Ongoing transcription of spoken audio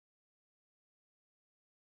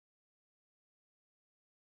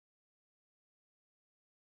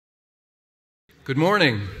Good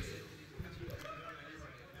morning.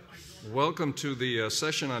 Welcome to the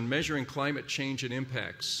session on measuring climate change and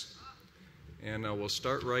impacts. And we'll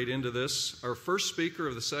start right into this. Our first speaker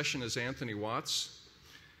of the session is Anthony Watts.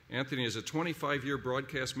 Anthony is a 25-year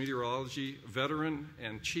broadcast meteorology veteran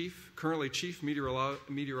and currently chief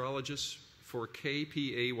meteorologist for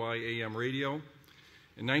KPAY AM radio.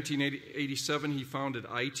 In 1987, he founded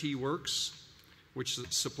IT Works, which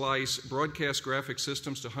supplies broadcast graphic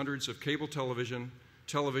systems to hundreds of cable television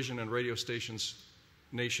and radio stations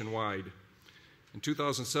nationwide. In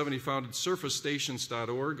 2007, he founded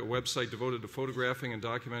surfacestations.org, a website devoted to photographing and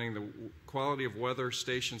documenting the quality of weather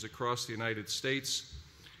stations across the United States.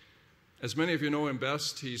 As many of you know him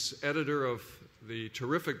best, he's editor of the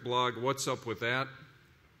terrific blog, What's Up With That?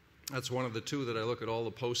 That's one of the two that I look at all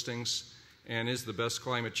the postings and is the best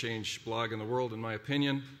climate change blog in the world, in my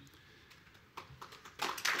opinion.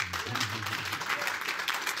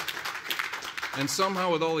 And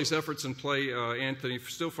somehow, with all these efforts in play, Anthony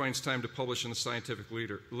still finds time to publish in the scientific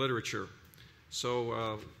literature.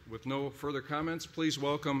 So, with no further comments, please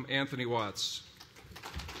welcome Anthony Watts.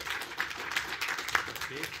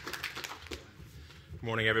 Good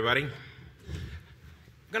morning, everybody. I'm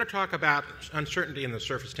going to talk about uncertainty in the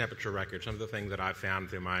surface temperature record, some of the things that I've found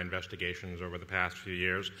through my investigations over the past few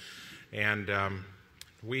years. And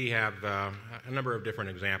we have a number of different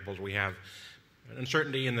examples. We have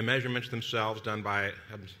uncertainty in the measurements themselves done by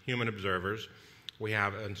human observers. We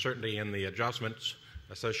have uncertainty in the adjustments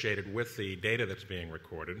associated with the data that's being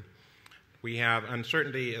recorded. We have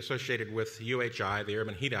uncertainty associated with UHI, the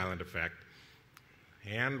urban heat island effect.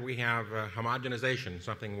 And we have homogenization,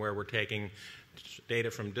 something where we're taking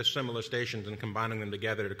data from dissimilar stations and combining them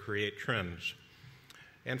together to create trends.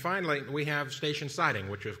 And finally, we have station siting,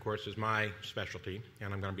 which of course is my specialty,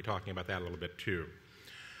 and I'm going to be talking about that a little bit too.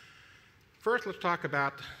 First, let's talk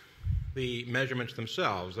about the measurements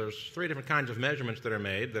themselves. There's three different kinds of measurements that are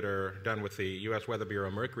made that are done with the U.S. Weather Bureau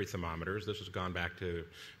mercury thermometers. This has gone back to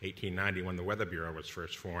 1890 when the Weather Bureau was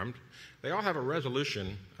first formed. They all have a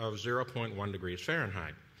resolution of 0.1 degrees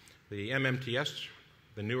Fahrenheit. The MMTS,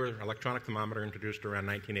 the newer electronic thermometer introduced around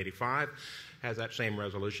 1985, has that same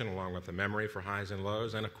resolution along with the memory for highs and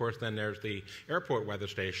lows. And of course then there's the airport weather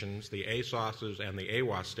stations, the ASOSs and the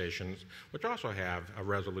AWOS stations, which also have a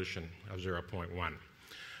resolution of 0.1.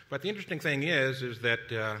 But the interesting thing is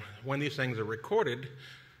that when these things are recorded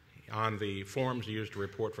on the forms used to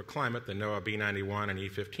report for climate, the NOAA B91 and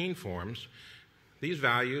E15 forms, these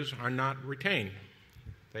values are not retained.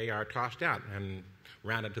 They are tossed out and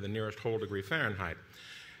rounded to the nearest whole degree Fahrenheit.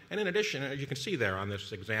 And in addition, as you can see there on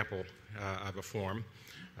this example of a form,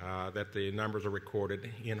 that the numbers are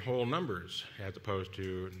recorded in whole numbers as opposed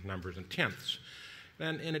to numbers in tenths.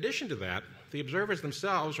 And in addition to that, the observers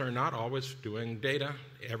themselves are not always doing data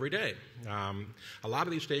every day. A lot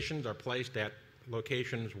of these stations are placed at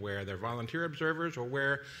locations where they're volunteer observers or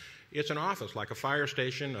where it's an office, like a fire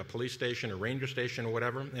station, a police station, a ranger station, or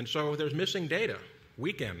whatever. And so there's missing data,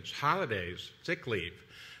 weekends, holidays, sick leave,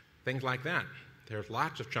 things like that. There's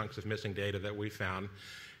lots of chunks of missing data that we found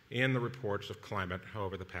in the reports of climate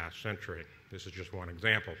over the past century. This is just one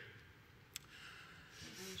example.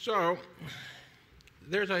 So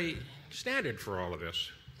there's a standard for all of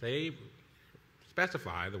this. They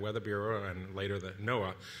specify, the Weather Bureau and later the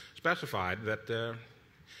NOAA specified that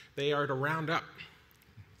they are to round up,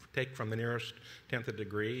 take from the nearest tenth of a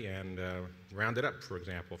degree and round it up, for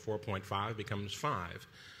example. 4.5 becomes 5.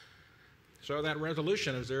 So that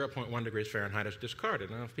resolution of 0.1 degrees Fahrenheit is discarded.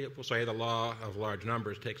 Now, if people say the law of large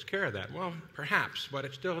numbers takes care of that, well, perhaps, but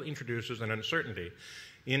it still introduces an uncertainty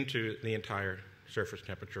into the entire surface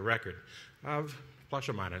temperature record of plus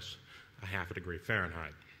or minus a half a degree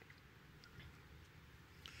Fahrenheit.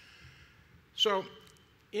 So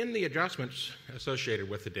in the adjustments associated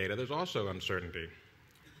with the data, there's also uncertainty.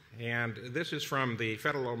 And this is from the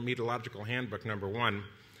Federal Meteorological Handbook number 1,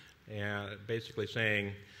 basically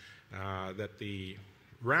saying that the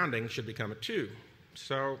rounding should become a 2.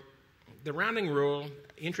 So the rounding rule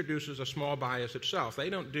introduces a small bias itself. They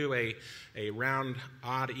don't do a round,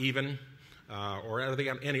 odd, even, or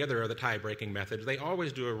any other of the tie-breaking methods. They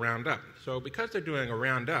always do a round up. So because they're doing a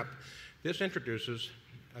round up, this introduces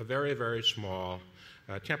a very, very small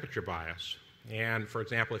temperature bias. And for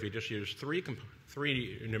example, if you just use three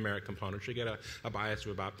numeric components, you get a bias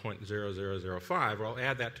of about 0.0005. Well,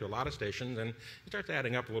 add that to a lot of stations, and it starts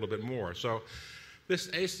adding up a little bit more. So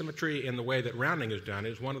this asymmetry in the way that rounding is done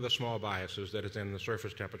is one of the small biases that is in the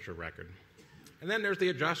surface temperature record. And then there's the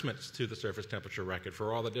adjustments to the surface temperature record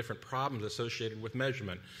for all the different problems associated with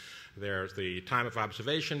measurement. There's the time of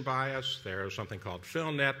observation bias. There's something called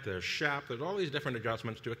FillNet. There's SHAP. There's all these different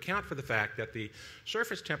adjustments to account for the fact that the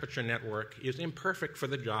surface temperature network is imperfect for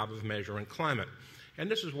the job of measuring climate. And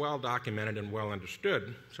this is well documented and well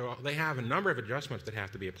understood. So they have a number of adjustments that have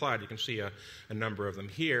to be applied. You can see a number of them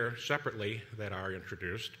here separately that are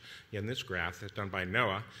introduced in this graph that's done by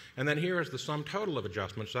NOAA. And then here is the sum total of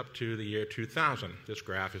adjustments up to the year 2000. This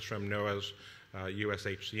graph is from NOAA's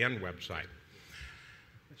USHCN website.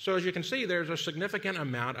 So as you can see, there's a significant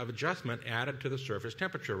amount of adjustment added to the surface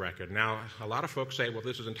temperature record. Now, a lot of folks say, well,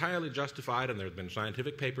 this is entirely justified, and there have been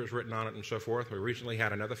scientific papers written on it and so forth. We recently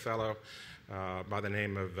had another fellow by the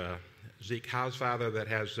name of Zeke Hausfather that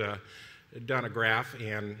has done a graph,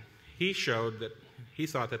 and he showed that he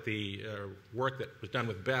thought that the work that was done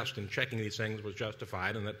with BEST in checking these things was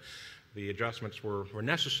justified and that the adjustments were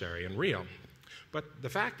necessary and real. But the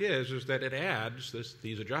fact is that it adds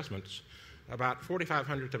these adjustments about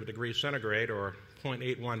 4,500ths of a degree centigrade or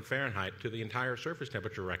 0.81 Fahrenheit to the entire surface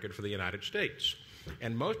temperature record for the United States.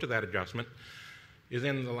 And most of that adjustment is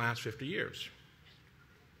in the last 50 years.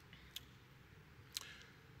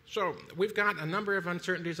 So we've got a number of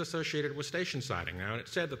uncertainties associated with station siting now, and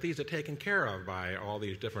it's said that these are taken care of by all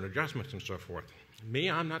these different adjustments and so forth.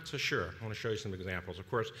 Me, I'm not so sure. I want to show you some examples. Of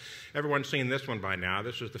course, everyone's seen this one by now.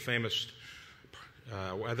 This is the famous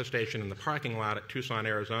weather station in the parking lot at Tucson,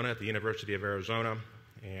 Arizona, at the University of Arizona.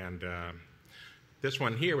 And this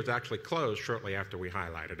one here was actually closed shortly after we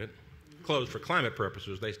highlighted it. Closed for climate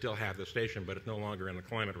purposes. They still have the station, but it's no longer in the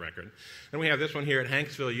climate record. Then we have this one here at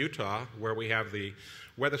Hanksville, Utah, where we have the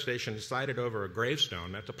weather station sited over a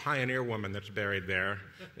gravestone. That's a pioneer woman that's buried there.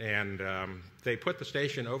 And they put the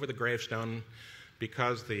station over the gravestone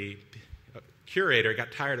because the curator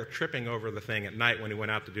got tired of tripping over the thing at night when he went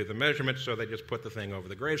out to do the measurements, so they just put the thing over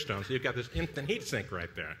the gravestone. So you've got this instant heat sink right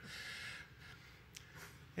there.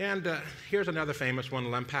 And here's another famous one,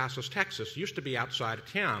 Lampasas, Texas. Used to be outside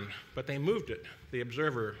of town, but they moved it. The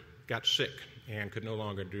observer got sick and could no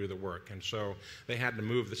longer do the work, and so they had to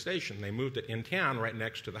move the station. They moved it in town right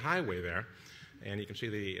next to the highway there, and you can see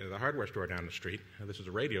the hardware store down the street. This is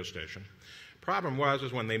a radio station. Problem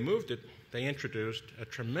was when they moved it, they introduced a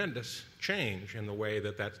tremendous change in the way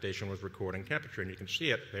that station was recording temperature, and you can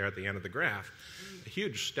see it there at the end of the graph. A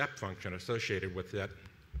huge step function associated with that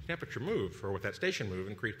temperature move, or with that station move,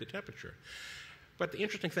 increased the temperature. But the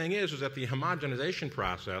interesting thing is that the homogenization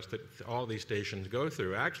process that all these stations go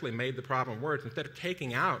through actually made the problem worse. Instead of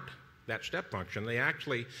taking out that step function, they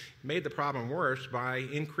actually made the problem worse by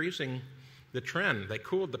increasing the trend. They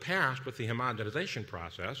cooled the past with the homogenization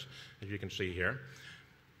process, as you can see here,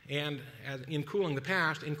 and in cooling the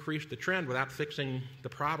past, increased the trend without fixing the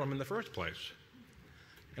problem in the first place.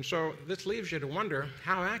 And so this leaves you to wonder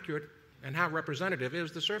how accurate and how representative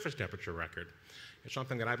is the surface temperature record. It's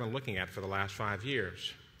something that I've been looking at for the last 5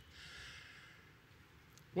 years.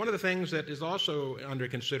 One of the things that is also under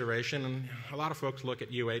consideration, and a lot of folks look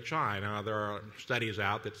at UHI. Now, there are studies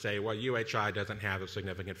out that say, well, UHI doesn't have a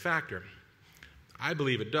significant factor. I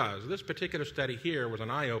believe it does. This particular study here was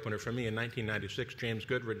an eye-opener for me in 1996. James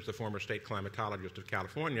Goodridge, the former state climatologist of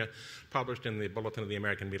California, published in the Bulletin of the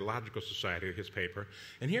American Meteorological Society his paper.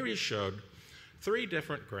 And here he showed 3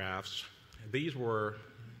 different graphs. These were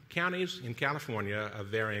counties in California of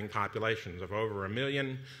varying populations, of over 1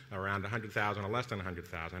 million, around 100,000, or less than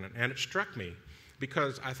 100,000. And it struck me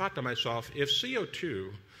because I thought to myself, if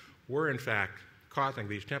CO2 were in fact causing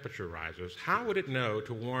these temperature rises, how would it know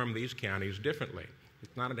to warm these counties differently?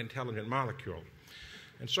 It's not an intelligent molecule.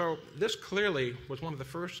 And so this clearly was one of the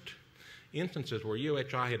first instances where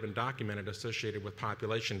UHI had been documented associated with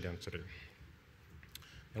population density.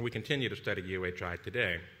 And we continue to study UHI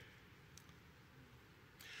today.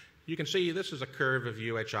 You can see this is a curve of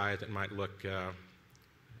UHI that might look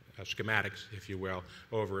schematics, if you will,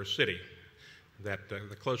 over a city. That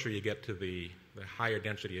the closer you get to the higher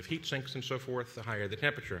density of heat sinks and so forth, the higher the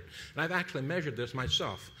temperature. And I've actually measured this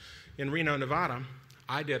myself. In Reno, Nevada,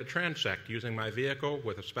 I did a transect using my vehicle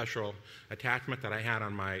with a special attachment that I had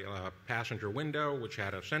on my passenger window, which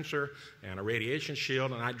had a sensor and a radiation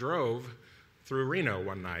shield, and I drove through Reno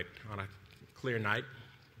one night on a clear night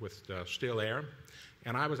with still air.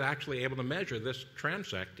 And I was actually able to measure this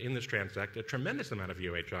transect, a tremendous amount of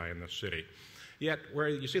UHI in this city. Yet, where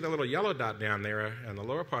you see the little yellow dot down there on the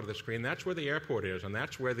lower part of the screen, that's where the airport is, and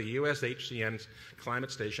that's where the USHCN's climate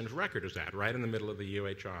station's record is at, right in the middle of the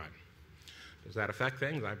UHI. Does that affect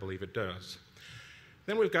things? I believe it does.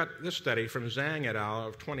 Then we've got this study from Zhang et al.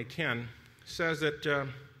 Of 2010, says that,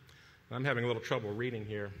 I'm having a little trouble reading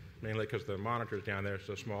here, mainly because the monitor's down there is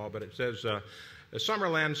so small, but it says, the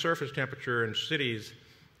Summerland surface temperature in cities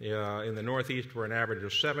in the Northeast were an average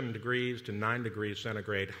of 7 degrees to 9 degrees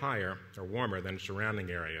centigrade higher or warmer than surrounding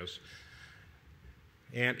areas.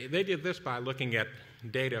 And they did this by looking at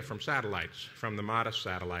data from satellites, from the MODIS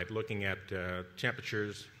satellite, looking at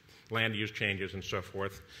temperatures, land use changes, and so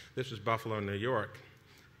forth. This is Buffalo, New York.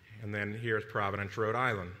 And then here's Providence, Rhode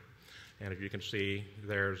Island. And as you can see,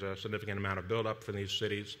 there's a significant amount of buildup from these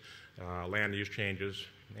cities, land use changes,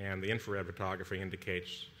 and the infrared photography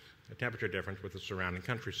indicates a temperature difference with the surrounding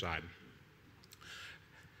countryside.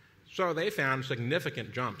 So they found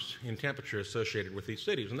significant jumps in temperature associated with these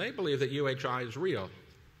cities, and they believe that UHI is real.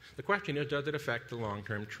 The question is, does it affect the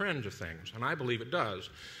long-term trends of things? And I believe it does.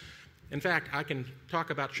 In fact, I can talk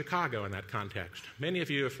about Chicago in that context. Many of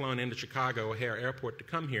you have flown into Chicago O'Hare Airport to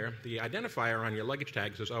come here. The identifier on your luggage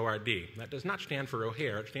tags is ORD. That does not stand for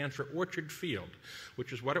O'Hare. It stands for Orchard Field,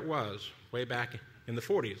 which is what it was way back in the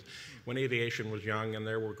 40s when aviation was young and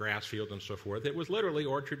there were grass fields and so forth. It was literally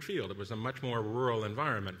Orchard Field. It was a much more rural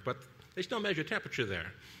environment, but they still measure temperature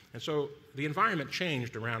there. And so the environment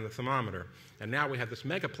changed around the thermometer, and now we have this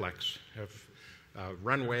megaplex of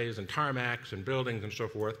runways and tarmacs and buildings and so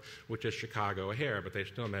forth, which is Chicago O'Hare, but they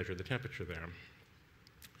still measure the temperature there.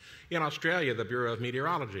 In Australia, the Bureau of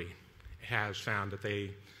Meteorology has found that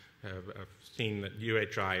they have seen that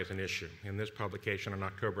UHI is an issue in this publication on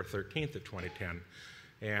October 13th of 2010.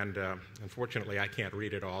 And unfortunately, I can't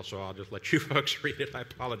read it all, so I'll just let you folks read it. I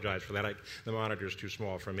apologize for that. The monitor is too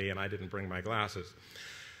small for me, and I didn't bring my glasses.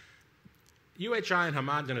 UHI and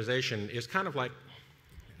homogenization is kind of like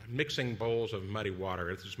mixing bowls of muddy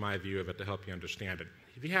water. This is my view of it to help you understand it.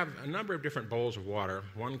 If you have a number of different bowls of water,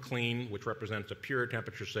 one clean, which represents a pure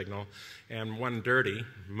temperature signal, and one dirty,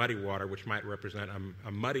 muddy water, which might represent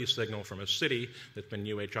a muddy signal from a city that's been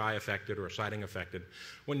UHI affected or siting affected,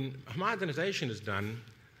 when homogenization is done,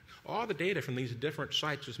 all the data from these different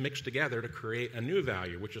sites is mixed together to create a new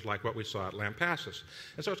value, which is like what we saw at Lampasas.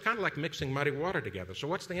 And so it's kind of like mixing muddy water together. So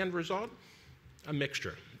what's the end result? A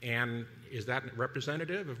mixture. And is that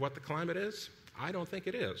representative of what the climate is? I don't think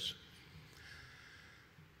it is.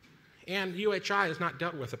 And UHI is not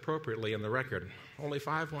dealt with appropriately in the record. Only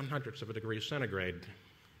 5/100ths of a degree centigrade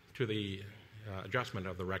to the adjustment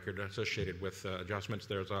of the record associated with adjustments.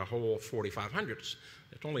 There's a whole 45/100ths.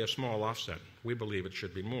 It's only a small offset. We believe it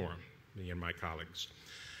should be more, me and my colleagues.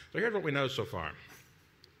 So here's what we know so far.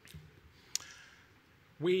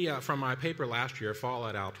 We, from my paper last year, Fall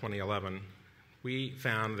et al. 2011, we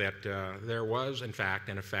found that there was, in fact,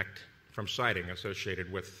 an effect from siting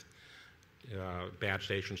associated with bad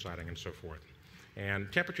station siting and so forth.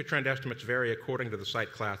 And temperature trend estimates vary according to the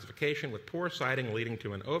site classification, with poor siting leading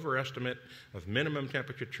to an overestimate of minimum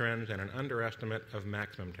temperature trends and an underestimate of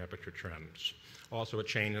maximum temperature trends. Also a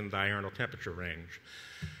change in the diurnal temperature range.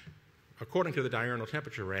 According to the diurnal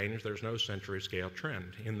temperature range, there's no century scale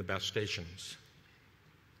trend in the best stations.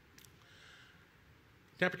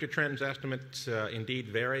 Temperature trends estimates indeed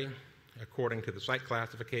vary according to the site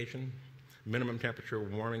classification. Minimum temperature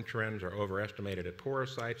warming trends are overestimated at poorer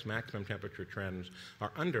sites. Maximum temperature trends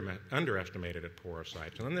are underestimated at poorer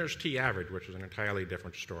sites. And then there's T-average, which is an entirely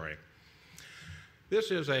different story. This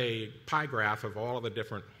is a pie graph of all of the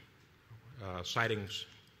different sightings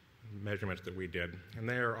measurements that we did. And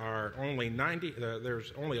there are only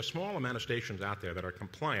there's only a small amount of stations out there that are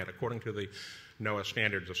compliant according to the NOAA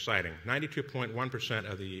standards of siting.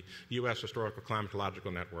 92.1% of the U.S. Historical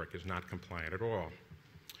Climatological Network is not compliant at all.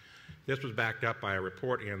 This was backed up by a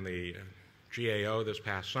report in the GAO this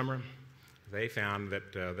past summer. They found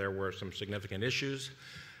that there were some significant issues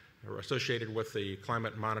associated with the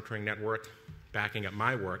climate monitoring network backing up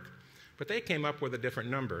my work, but they came up with a different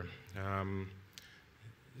number.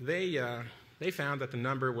 They found that the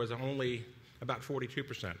number was only about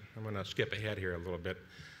 42%. I'm going to skip ahead here a little bit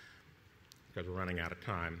because we're running out of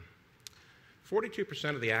time.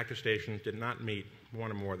 42% of the active stations did not meet one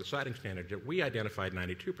or more of the siting standards. Yet we identified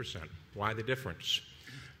 92%. Why the difference?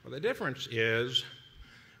 Well, the difference is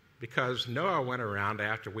because NOAA went around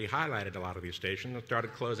after we highlighted a lot of these stations and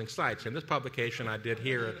started closing sites. In this publication I did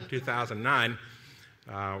here in 2009,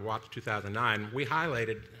 Watts 2009, we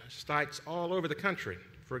highlighted sites all over the country.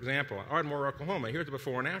 For example, Ardmore, Oklahoma, here's the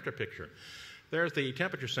before and after picture. There's the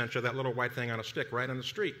temperature sensor, that little white thing on a stick right on the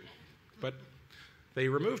street. But they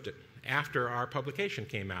removed it after our publication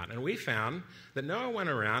came out. And we found that NOAA went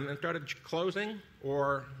around and started closing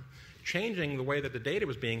or changing the way that the data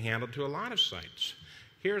was being handled to a lot of sites.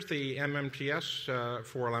 Here's the MMTS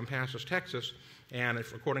for Lampasas, Texas, and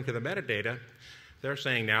according to the metadata, they're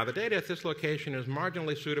saying now the data at this location is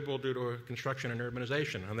marginally suitable due to construction and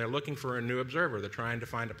urbanization, and they're looking for a new observer. They're trying to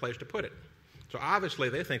find a place to put it. So obviously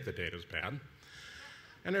they think the data is bad.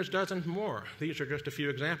 And there's dozens more. These are just a few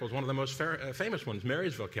examples. One of the most famous ones,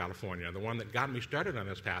 Marysville, California, the one that got me started on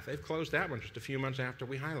this path. They've closed that one just a few months after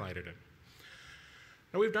we highlighted it.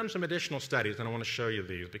 Now, we've done some additional studies, and I want to show you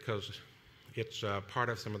these because it's part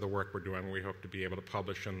of some of the work we're doing. We hope to be able to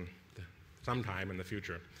publish sometime in the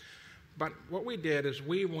future. But what we did is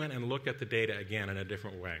we went and looked at the data again in a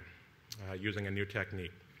different way, using a new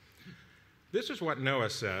technique. This is what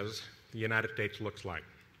NOAA says the United States looks like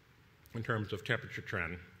in terms of temperature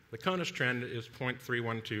trend. The CONUS trend is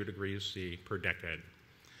 0.312 degrees C per decade.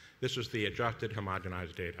 This is the adjusted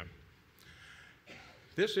homogenized data.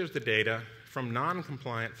 This is the data from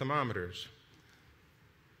non-compliant thermometers,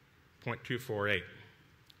 0.248,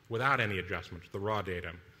 without any adjustments, the raw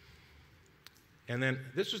data. And then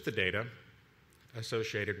this is the data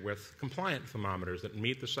associated with compliant thermometers that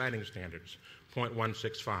meet the siting standards,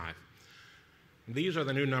 0.165. These are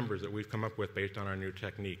the new numbers that we've come up with based on our new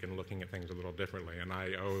technique and looking at things a little differently. And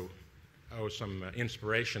I owe some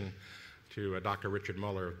inspiration to Dr. Richard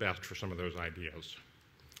Muller of BEST for some of those ideas.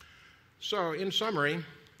 So in summary,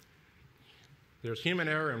 there's human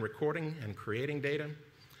error in recording and creating data.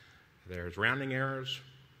 There's rounding errors.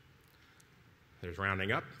 There's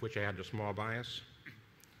rounding up, which adds a small bias.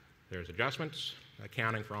 There's adjustments,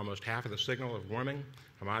 accounting for almost half of the signal of warming.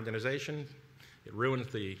 Homogenization, it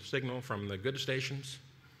ruins the signal from the good stations.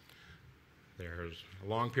 There's a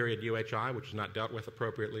long period UHI, which is not dealt with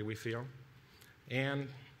appropriately, we feel. And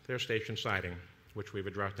there's station siting, which we've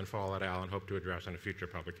addressed in Fall et al. And hope to address in a future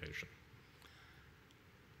publication.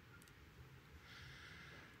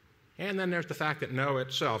 And then there's the fact that NOAA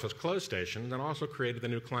itself has closed stations and also created the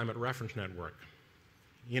new Climate Reference Network,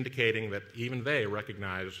 indicating that even they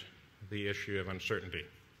recognize the issue of uncertainty.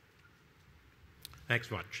 Thanks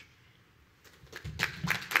much.